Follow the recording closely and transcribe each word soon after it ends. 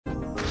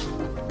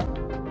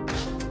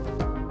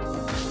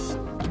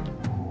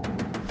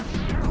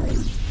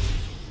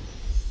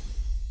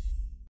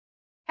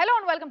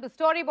welcome to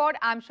Storyboard.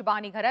 I'm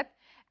ShibaniGharat.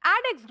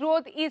 AdEX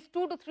growth is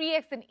 2 to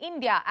 3x in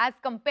India as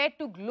compared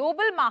to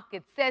global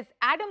markets, says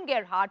Adam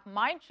Gerhart,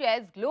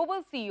 Mindshare's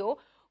global CEO,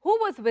 who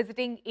was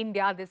visiting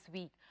India this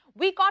week.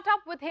 We caught up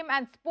with him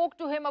and spoke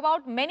to him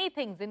about many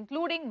things,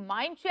 including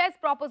Mindshare's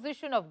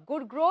proposition of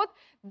good growth,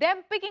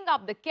 them picking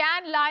up the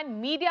Cannes Lion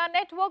Media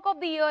Network of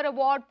the Year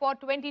award for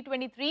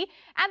 2023,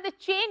 and the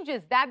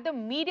changes that the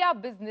media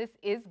business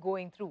is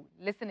going through.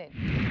 Listen in.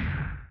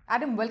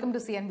 Adam, welcome to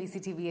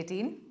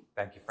CNBC-TV18.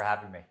 Thank you for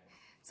having me.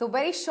 So,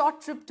 very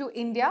short trip to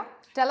India.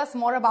 Tell us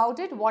more about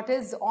it. What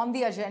is on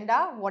the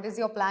agenda? What is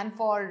your plan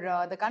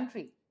for the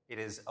country? It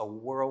is a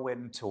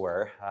whirlwind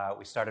tour.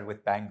 We started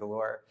with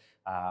Bangalore,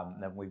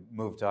 then we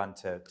moved on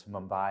to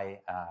Mumbai,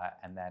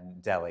 and then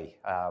Delhi,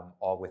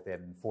 all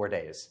within 4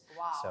 days.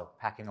 Wow. So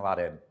packing a lot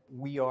in.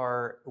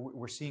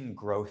 We're seeing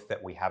growth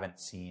that we haven't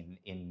seen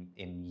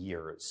in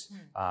years.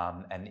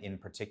 And in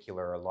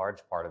particular, a large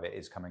part of it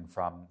is coming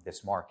from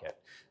this market.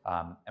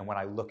 And when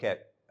I look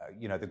at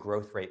the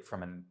growth rate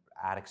from an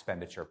ad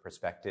expenditure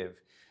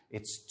perspective,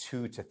 it's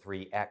 2 to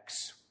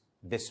 3x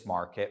this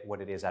market,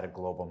 what it is at a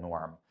global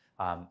norm.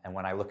 And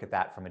when I look at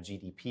that from a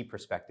GDP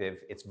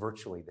perspective, it's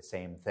virtually the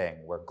same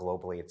thing, where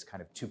globally it's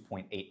kind of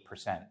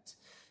 2.8%.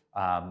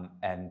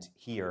 And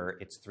here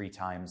it's 3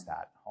 times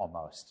that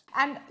almost.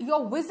 And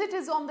your visit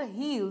is on the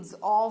heels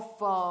of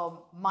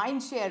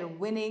Mindshare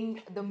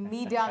winning the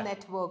Media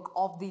Network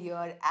of the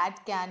Year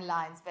at Cannes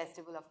Lions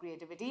Festival of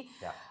Creativity.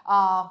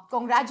 Yeah.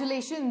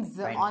 Congratulations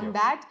on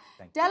that.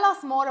 Tell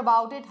us more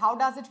about it. How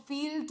does it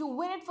feel to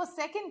win it for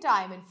second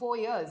time in 4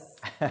 years?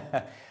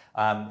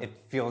 It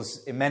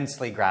feels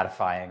immensely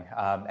gratifying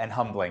and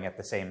humbling at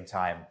the same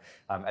time.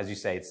 As you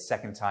say, it's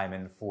second time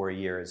in 4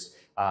 years.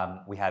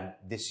 We had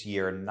this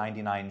year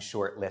 99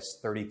 shortlists,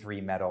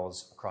 33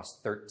 medals across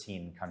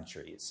 13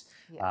 countries.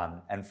 Yeah.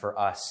 And for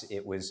us,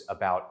 it was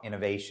about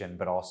innovation,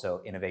 but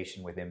also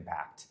innovation with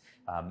impact.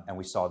 And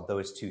we saw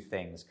those two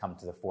things come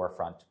to the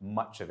forefront,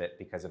 much of it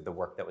because of the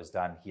work that was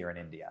done here in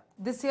India.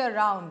 This year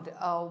round,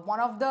 one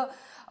of the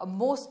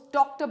most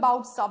talked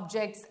about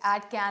subjects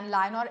at Cannes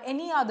Lion or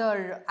any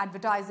other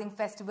advertising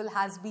festival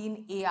has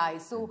been AI.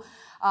 So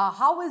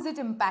how is it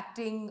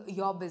impacting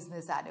your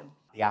business, Adam?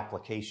 The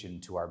application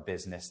to our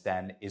business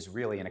then is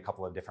really in a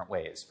couple of different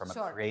ways. From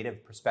a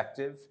creative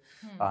perspective,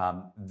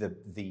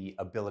 the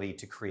ability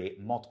to create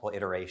multiple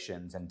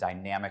iterations and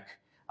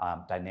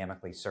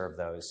dynamically serve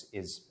those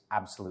is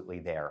absolutely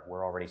there.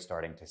 We're already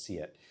starting to see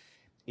it.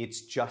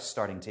 It's just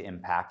starting to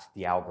impact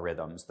the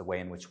algorithms, the way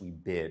in which we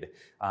bid.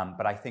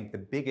 But I think the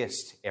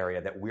biggest area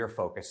that we're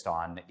focused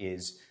on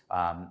is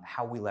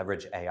how we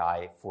leverage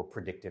AI for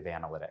predictive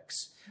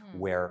analytics,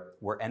 where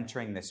we're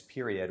entering this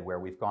period where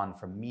we've gone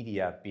from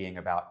media being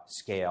about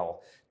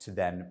scale to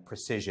then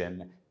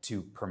precision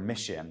to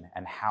permission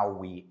and how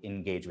we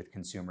engage with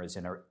consumers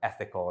in an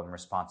ethical and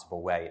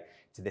responsible way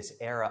to this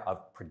era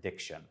of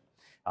prediction.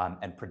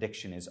 And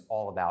prediction is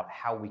all about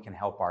how we can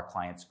help our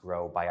clients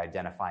grow by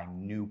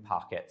identifying new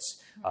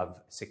pockets of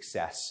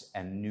success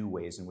and new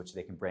ways in which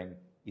they can bring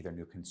either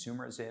new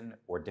consumers in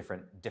or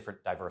different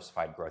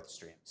diversified growth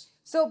streams.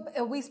 So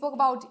we spoke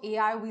about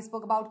AI, we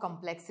spoke about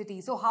complexity.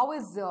 So how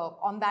is,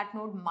 on that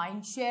note,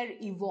 Mindshare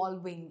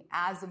evolving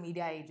as a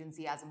media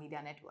agency, as a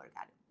media network,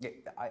 Adam?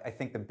 I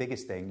think the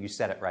biggest thing, you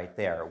said it right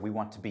there, we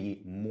want to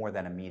be more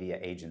than a media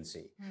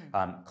agency.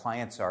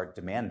 Clients are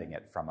demanding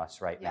it from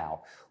us right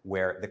now,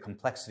 where the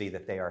complexity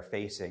that they are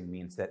facing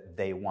means that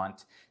they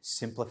want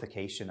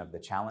simplification of the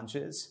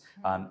challenges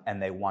and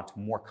they want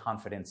more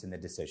confidence in the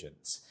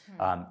decisions.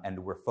 And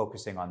we're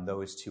focusing on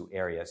those two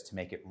areas to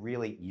make it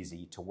really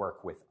easy to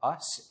work with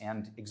us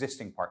and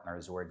existing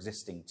partners or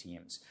existing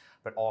teams,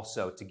 but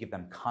also to give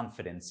them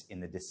confidence in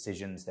the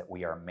decisions that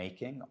we are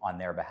making on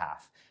their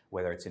behalf,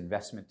 whether it's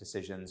investment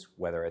decisions,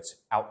 whether it's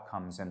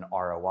outcomes and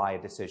ROI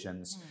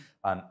decisions.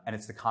 And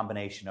it's the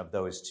combination of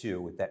those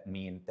two that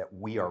mean that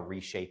we are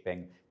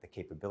reshaping the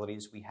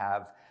capabilities we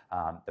have,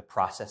 the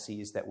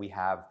processes that we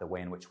have, the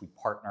way in which we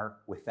partner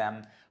with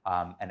them,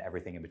 and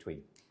everything in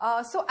between.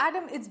 So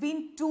Adam, it's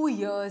been 2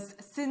 years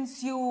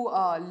since you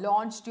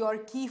launched your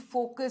key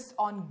focus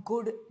on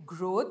good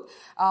growth,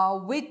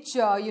 which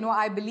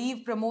I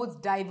believe promotes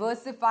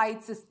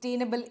diversified,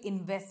 sustainable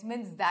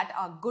investments that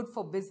are good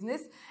for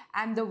business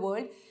and the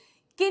world.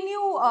 Can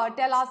you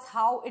tell us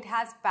how it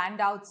has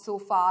panned out so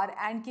far,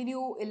 and can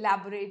you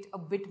elaborate a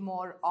bit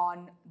more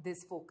on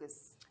this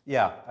focus?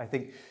 Yeah, I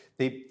think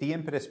the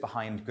impetus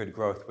behind good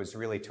growth was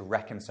really to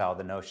reconcile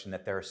the notion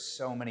that there are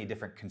so many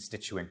different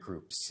constituent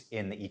groups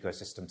in the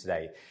ecosystem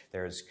today.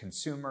 There's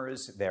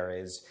consumers, there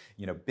is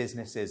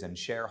businesses and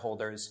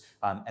shareholders,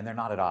 and they're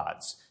not at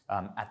odds.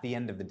 At the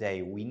end of the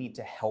day, we need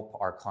to help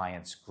our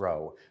clients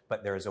grow,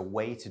 but there's a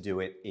way to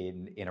do it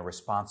in a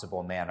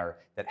responsible manner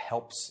that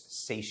helps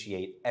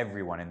satiate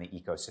everyone in the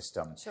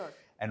ecosystem. Sure.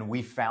 And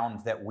we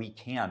found that we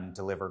can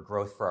deliver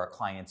growth for our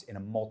clients in a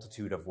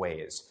multitude of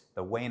ways.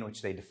 The way in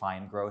which they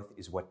define growth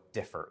is what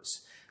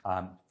differs.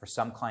 For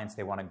some clients,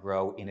 they want to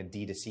grow in a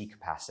D2C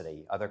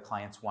capacity. Other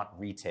clients want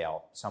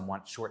retail. Some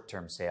want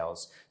short-term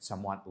sales.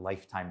 Some want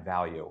lifetime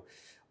value.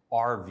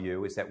 our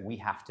view is that we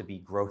have to be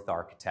growth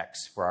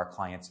architects for our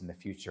clients in the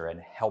future and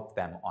help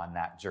them on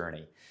that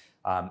journey.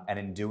 And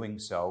in doing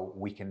so,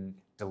 we can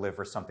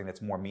deliver something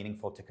that's more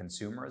meaningful to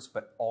consumers,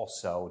 but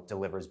also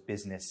delivers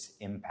business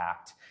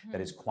impact that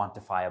is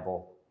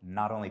quantifiable,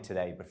 not only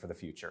today, but for the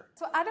future.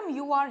 So Adam,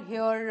 you are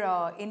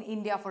here in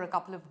India for a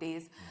couple of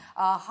days.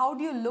 How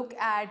do you look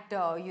at,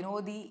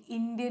 the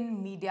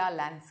Indian media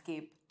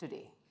landscape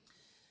today?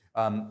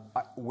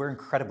 We're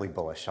incredibly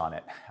bullish on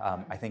it.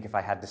 I think if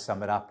I had to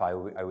sum it up, I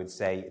would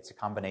say it's a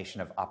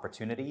combination of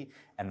opportunity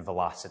and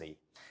velocity.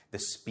 The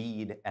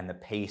speed and the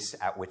pace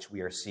at which we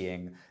are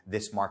seeing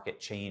this market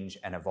change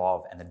and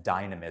evolve, and the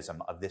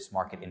dynamism of this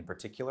market in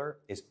particular,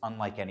 is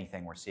unlike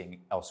anything we're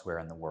seeing elsewhere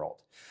in the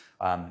world.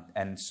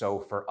 And so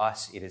for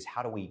us, it is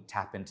how do we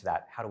tap into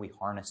that? How do we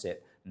harness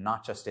it,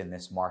 not just in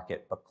this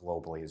market, but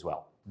globally as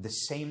well? The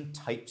same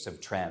types of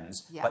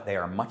trends, but they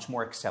are much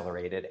more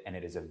accelerated, and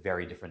it is a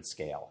very different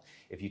scale.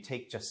 If you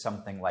take just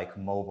something like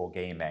mobile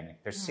gaming,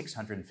 there's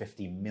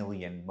 650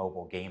 million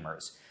mobile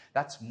gamers.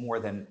 That's more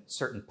than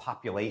certain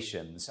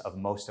populations of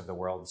most of the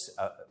world's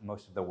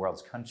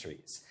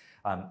countries.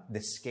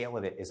 The scale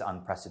of it is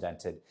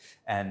unprecedented,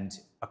 and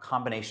a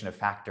combination of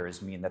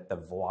factors mean that the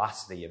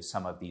velocity of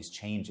some of these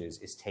changes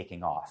is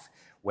taking off,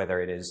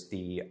 whether it is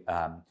the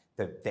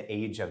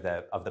age of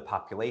the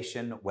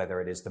population, whether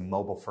it is the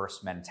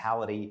mobile-first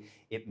mentality.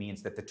 It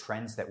means that the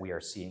trends that we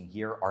are seeing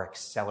here are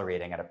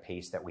accelerating at a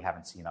pace that we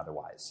haven't seen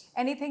otherwise.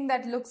 Anything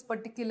that looks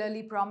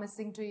particularly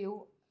promising to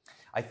you?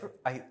 I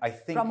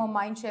think from a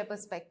mindshare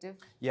perspective?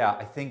 Yeah,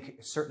 I think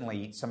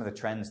certainly some of the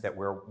trends that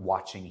we're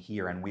watching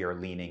here and we are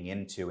leaning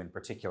into, in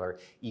particular,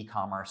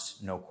 e-commerce,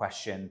 no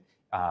question.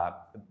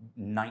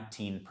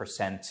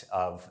 19%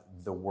 of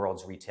the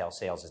world's retail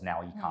sales is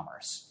now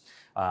e-commerce.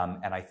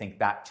 And I think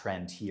that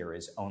trend here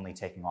is only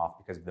taking off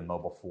because of the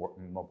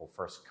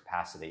mobile-first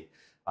capacity.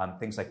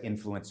 Things like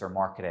influencer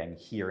marketing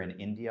here in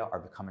India are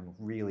becoming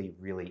really,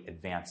 really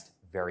advanced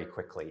very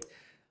quickly.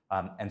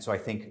 And so I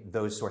think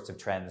those sorts of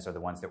trends are the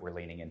ones that we're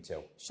leaning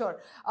into.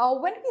 Sure.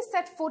 When we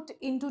set foot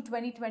into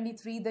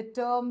 2023, the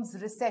terms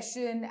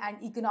recession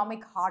and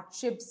economic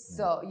hardships,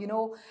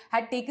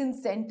 had taken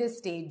center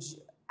stage.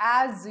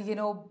 As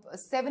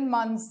 7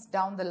 months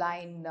down the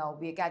line,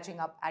 we are catching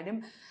up,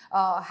 Adam.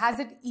 Has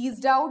it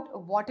eased out?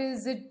 What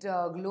is it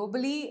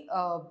globally?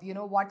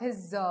 What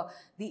is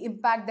the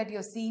impact that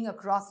you're seeing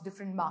across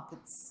different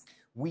markets?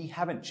 We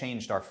haven't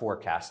changed our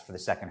forecast for the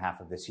second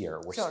half of this year.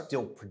 We're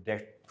still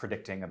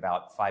predicting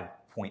about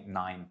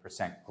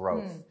 5.9%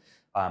 growth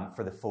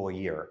for the full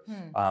year.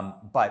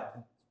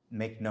 But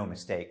make no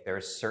mistake, there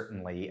is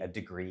certainly a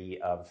degree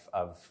of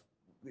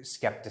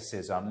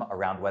skepticism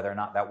around whether or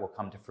not that will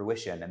come to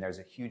fruition. And there's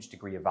a huge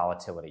degree of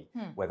volatility,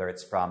 whether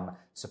it's from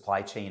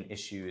supply chain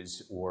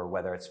issues or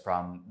whether it's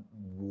from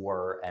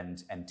war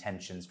and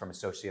tensions from a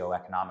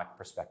socioeconomic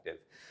perspective.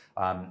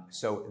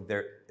 So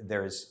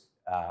there's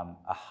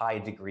a high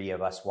degree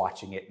of us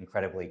watching it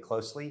incredibly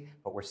closely,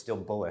 but we're still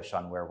bullish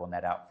on where we'll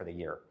net out for the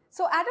year.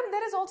 So Adam,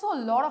 there is also a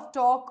lot of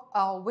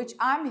talk, which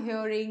I'm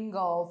hearing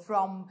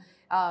from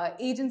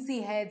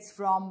agency heads,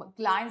 from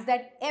clients,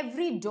 that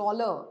every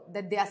dollar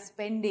that they are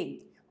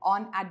spending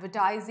on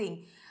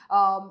advertising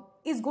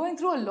is going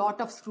through a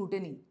lot of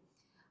scrutiny.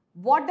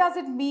 What does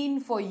it mean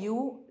for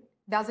you?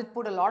 Does it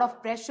put a lot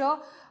of pressure?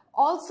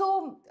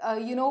 Also,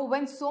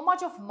 when so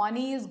much of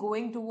money is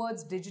going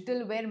towards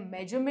digital, where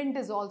measurement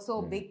is also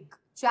a big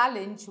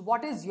challenge,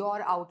 what is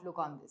your outlook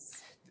on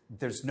this?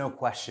 There's no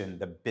question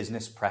the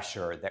business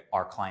pressure that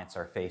our clients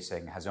are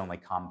facing has only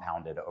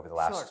compounded over the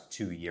last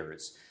 2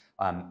 years.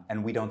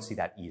 And we don't see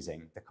that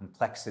easing. The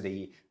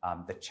complexity,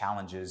 the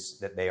challenges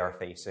that they are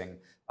facing.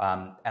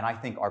 And I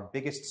think our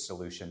biggest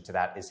solution to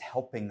that is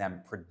helping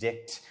them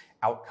predict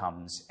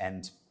outcomes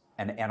and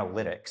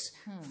analytics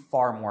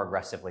far more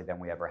aggressively than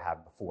we ever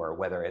have before,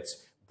 whether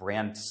it's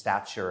brand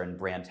stature and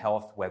brand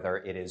health, whether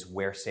it is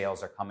where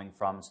sales are coming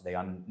from so they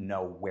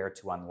know where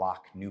to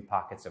unlock new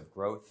pockets of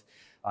growth.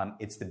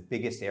 It's the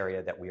biggest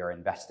area that we are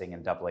investing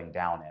and doubling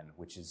down in,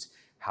 which is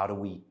how do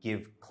we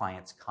give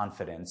clients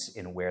confidence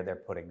in where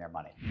they're putting their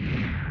money.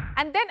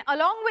 And then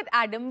along with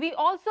Adam, we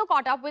also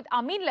caught up with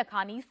Amin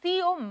Lakhani,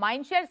 CEO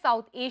Mindshare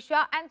South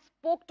Asia, and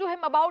spoke to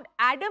him about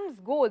Adam's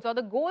goals, or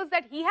the goals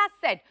that he has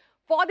set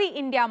for the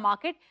India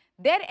market,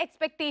 their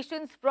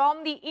expectations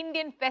from the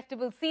Indian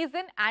festival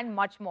season, and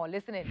much more.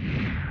 Listen in.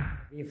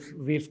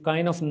 We've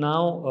kind of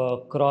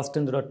now crossed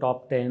into the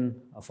top 10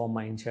 for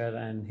Mindshare,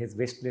 and his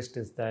wish list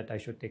is that I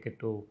should take it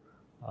to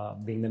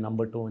being the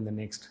number 2 in the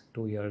next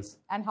 2 years.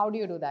 And how do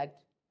you do that?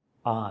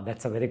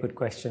 That's a very good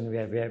question. We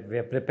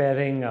are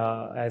preparing,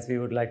 as we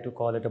would like to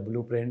call it, a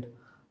blueprint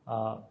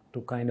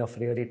to kind of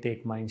really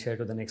take Mindshare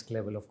to the next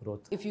level of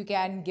growth. If you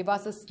can give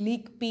us a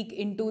sneak peek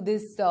into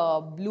this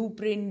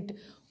blueprint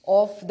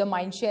of the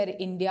Mindshare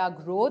India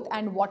growth,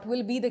 and what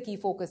will be the key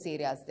focus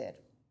areas there?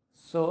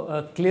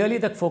 So clearly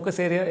the focus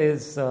area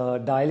is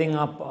dialing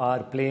up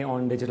our play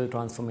on digital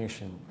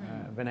transformation.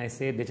 When I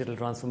say digital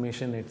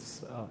transformation,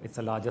 it's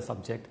a larger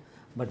subject,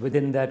 but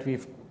within that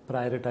we've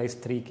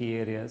prioritized 3 key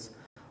areas.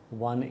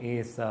 One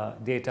is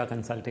data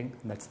consulting,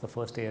 that's the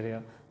first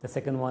area. The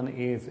second one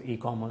is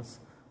e-commerce.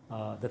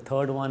 The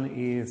third one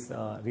is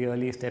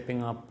really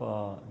stepping up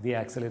the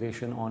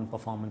acceleration on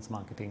performance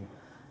marketing.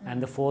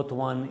 And the fourth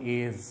one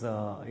is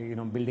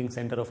building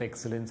center of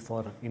excellence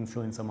for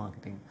influencer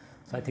marketing.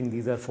 So I think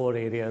these are 4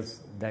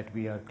 areas that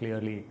we are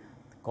clearly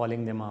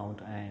calling them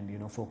out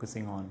and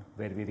focusing on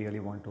where we really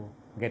want to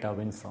get our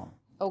wins from.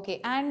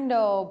 Okay, and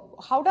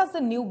how does the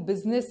new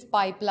business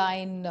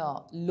pipeline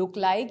look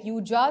like?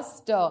 You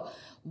just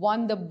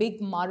won the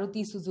big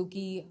Maruti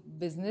Suzuki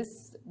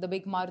business, the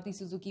big Maruti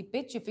Suzuki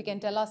pitch. If you can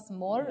tell us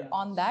more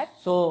on that.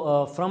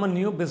 So from a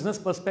new business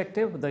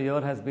perspective, the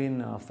year has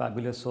been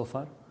fabulous so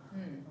far.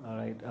 All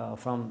right,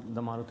 from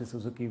the Maruti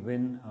Suzuki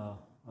win,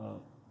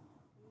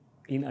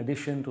 in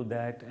addition to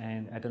that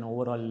and at an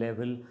overall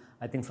level,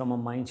 I think from a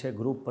mindshare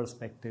group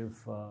perspective,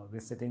 we're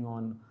sitting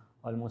on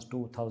almost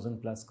 2,000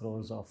 plus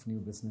crores of new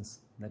business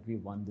that we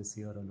won this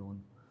year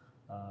alone.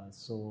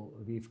 So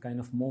we've kind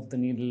of moved the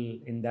needle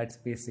in that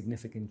space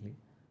significantly.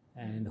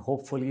 And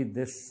hopefully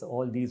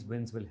all these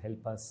wins will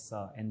help us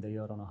end the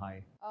year on a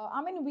high.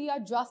 We are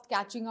just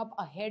catching up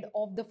ahead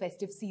of the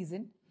festive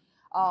season.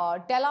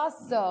 Tell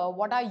us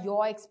what are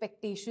your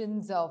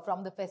expectations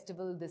from the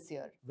festival this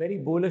year? Very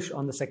bullish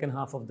on the second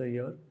half of the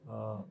year,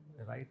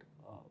 right?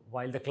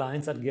 While the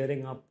clients are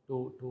gearing up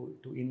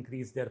to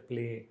increase their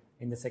play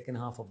in the second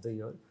half of the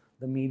year,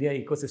 the media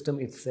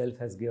ecosystem itself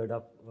has geared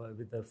up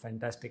with a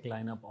fantastic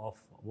lineup of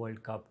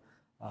World Cup,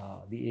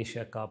 the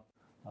Asia Cup,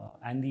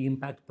 and the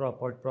impact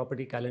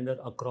property calendar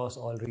across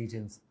all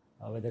regions,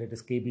 whether it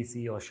is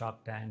KBC or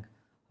Shark Tank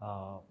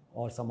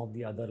or some of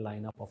the other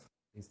lineup of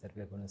things that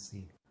we are going to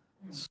see.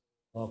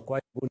 So,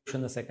 quite bullish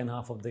in the second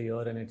half of the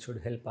year, and it should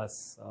help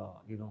us,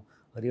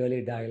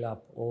 really dial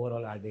up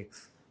overall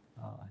AdEX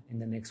in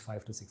the next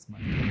 5 to 6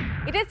 months.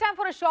 It is time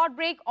for a short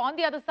break. On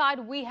the other side,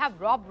 we have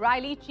Rob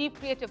Riley, Chief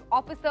Creative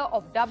Officer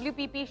of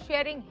WPP,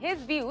 sharing his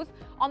views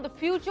on the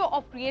future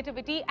of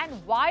creativity and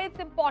why it's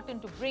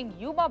important to bring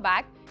humor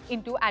back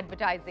into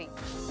advertising.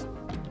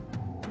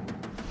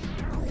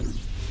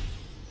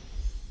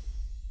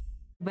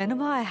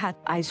 Whenever I had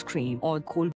ice cream or cold